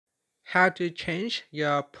How to change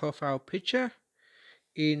your profile picture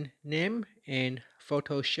in name and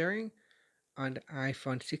photo sharing on the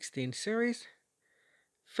iPhone 16 series.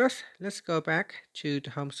 First, let's go back to the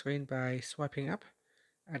home screen by swiping up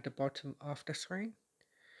at the bottom of the screen.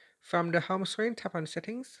 From the home screen, tap on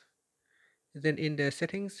Settings. Then in the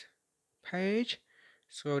Settings page,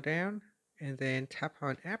 scroll down and then tap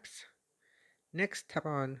on Apps. Next, tap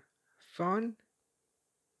on Phone.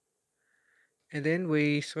 And then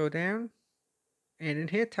we scroll down and in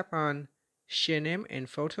here tap on Share Name and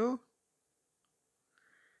Photo.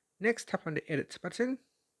 Next, tap on the Edit button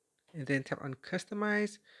and then tap on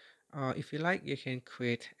Customize. Or if you like, you can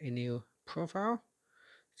create a new profile.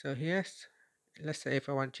 So here's, let's say if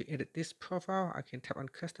I want to edit this profile, I can tap on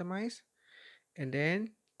Customize and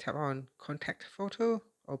then tap on Contact Photo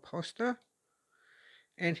or Poster.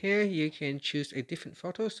 And here you can choose a different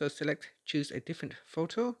photo. So choose a different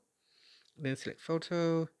photo. Then select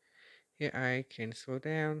Photo. Here I can scroll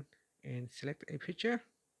down and select a picture.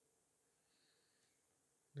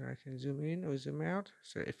 Now I can zoom in or zoom out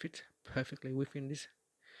so it fits perfectly within this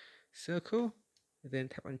circle. And then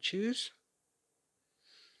tap on Choose.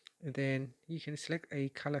 And then you can select a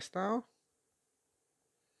color style.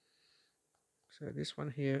 So this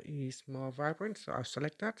one here is more vibrant, so I'll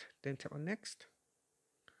select that. Then tap on Next.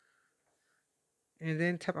 And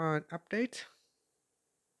then tap on Update.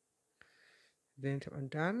 Then tap on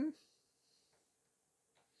Done.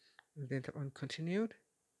 And then tap on Continued.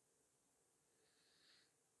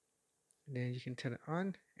 And then you can turn it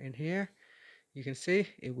on. And here you can see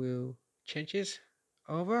it will changes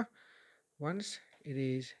over. Once it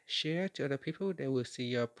is shared to other people, they will see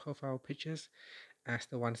your profile pictures as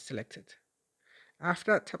the one selected.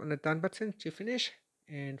 After that, tap on the Done button to finish.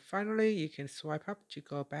 And finally, you can swipe up to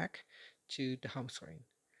go back to the home screen.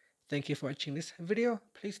 Thank you for watching this video.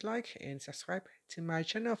 Please like and subscribe to my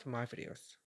channel for more videos.